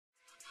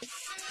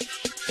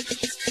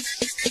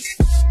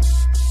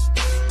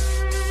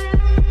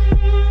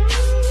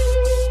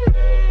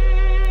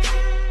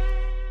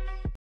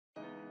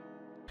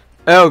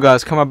Hello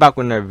guys, coming back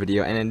with another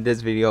video, and in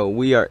this video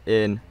we are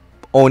in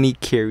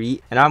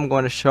Onikiri, and I'm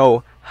going to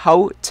show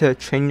how to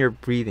train your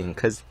breathing,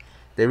 because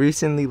they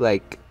recently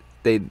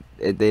they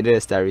did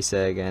a stat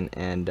reset again,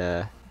 and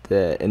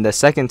in the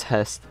second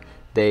test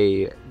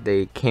they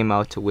came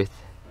out with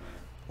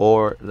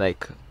what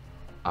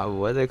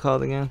are they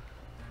called again?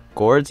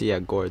 Gourds? Yeah,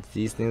 gourds.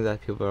 These things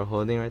that people are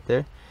holding right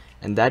there,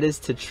 and that is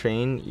to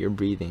train your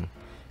breathing.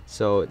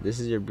 So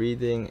this is your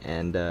breathing,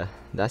 and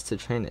that's to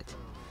train it.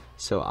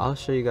 So I'll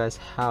show you guys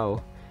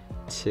how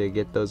to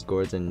get those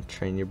gourds and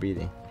train your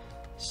breathing.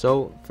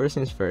 So first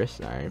things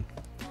first, alright,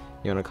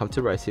 you want to come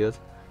to rice field.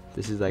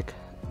 This is like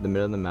the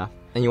middle of the map,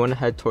 and you want to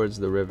head towards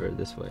the river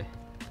this way,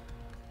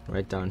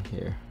 right down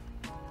here.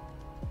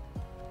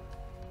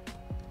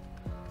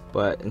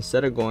 But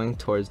instead of going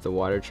towards the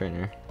water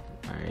trainer,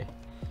 alright,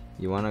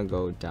 you want to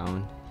go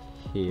down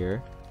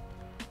here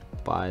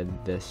by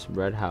this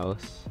red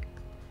house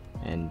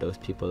and those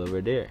people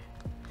over there,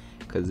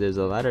 because there's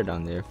a ladder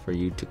down there for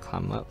you to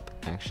climb up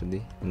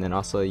actually. And then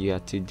also you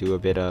have to do a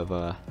bit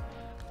of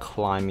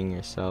climbing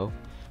yourself,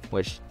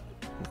 which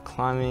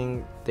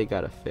climbing they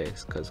gotta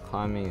fix, because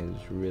climbing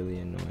is really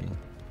annoying.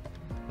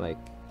 Like,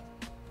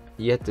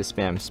 you have to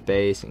spam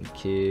space and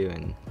Q,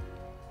 and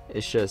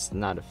it's just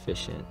not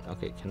efficient.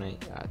 Okay, can I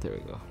there we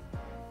go.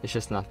 It's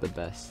just not the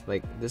best.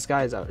 Like, this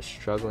guy is out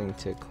struggling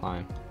to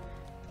climb,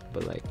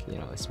 but like, you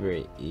know, it's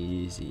very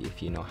easy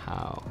if you know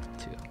how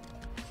to.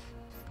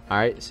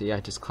 Alright, so yeah,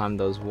 just climb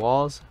those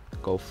walls,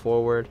 go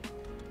forward.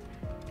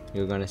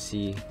 You're gonna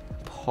see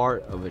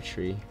part of a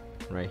tree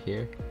right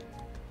here,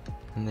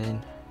 and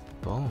then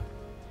boom,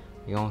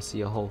 you're gonna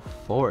see a whole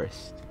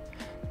forest.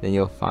 Then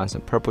you'll find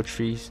some purple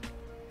trees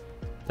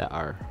that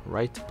are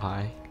right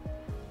by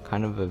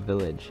kind of a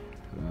village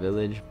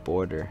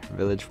border,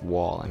 village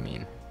wall, I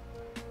mean.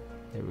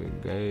 There we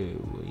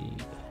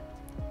go.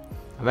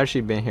 I've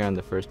actually been here on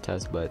the first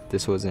test, but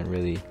this wasn't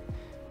really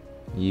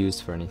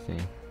used for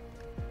anything.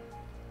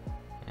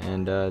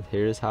 And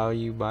here's how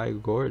you buy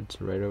gourds,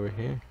 right over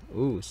here.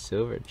 Ooh,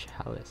 silver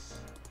chalice.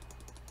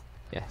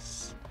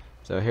 Yes.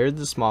 So here's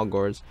the small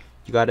gourds.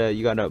 You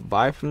gotta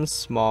buy from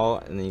small,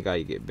 and then you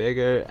gotta get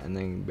bigger and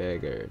then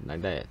bigger,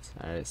 like that.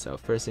 Alright, so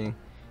first thing,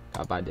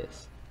 gotta buy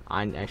this.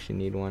 I actually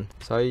need one.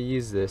 So how you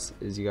use this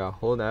is you gotta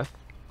hold F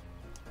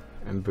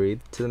and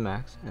breathe to the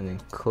max, and then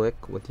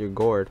click with your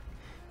gourd,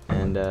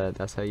 and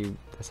that's how you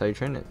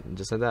train it,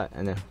 just like that.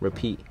 And then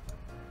repeat,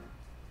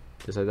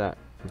 just like that.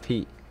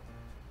 Repeat.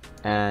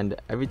 And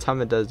every time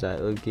it does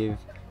that,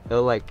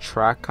 it'll like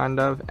track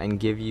kind of and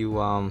give you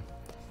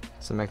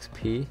some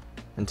XP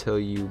until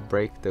you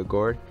break the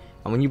gourd.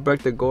 And when you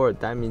break the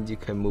gourd, that means you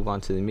can move on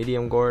to the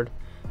medium gourd,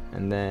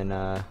 and then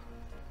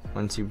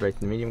once you break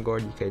the medium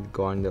gourd, you could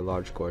go on the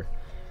large gourd.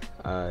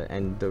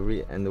 And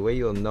the way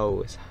you'll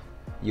know is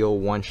you'll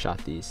one-shot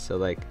these. So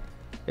like,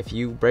 if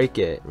you break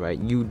it, right,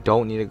 you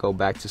don't need to go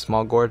back to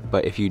small gourd,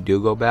 but if you do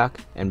go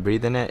back and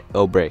breathe in it,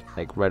 it'll break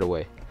like right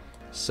away.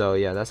 So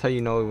yeah, that's how you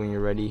know when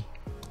you're ready.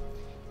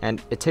 And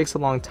it takes a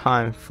long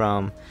time.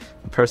 From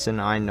a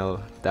person I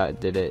know that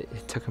did it,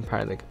 it took him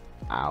probably like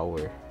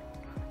an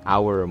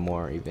hour or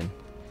more even.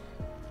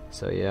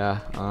 So yeah,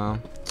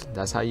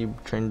 that's how you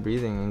train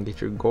breathing and get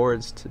your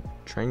gourds to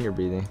train your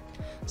breathing.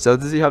 So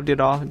this helped you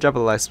at all, drop a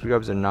like,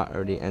 subscribe if you're not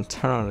already, and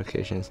turn on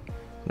notifications,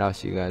 and I'll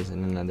see you guys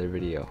in another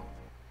video.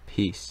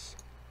 Peace.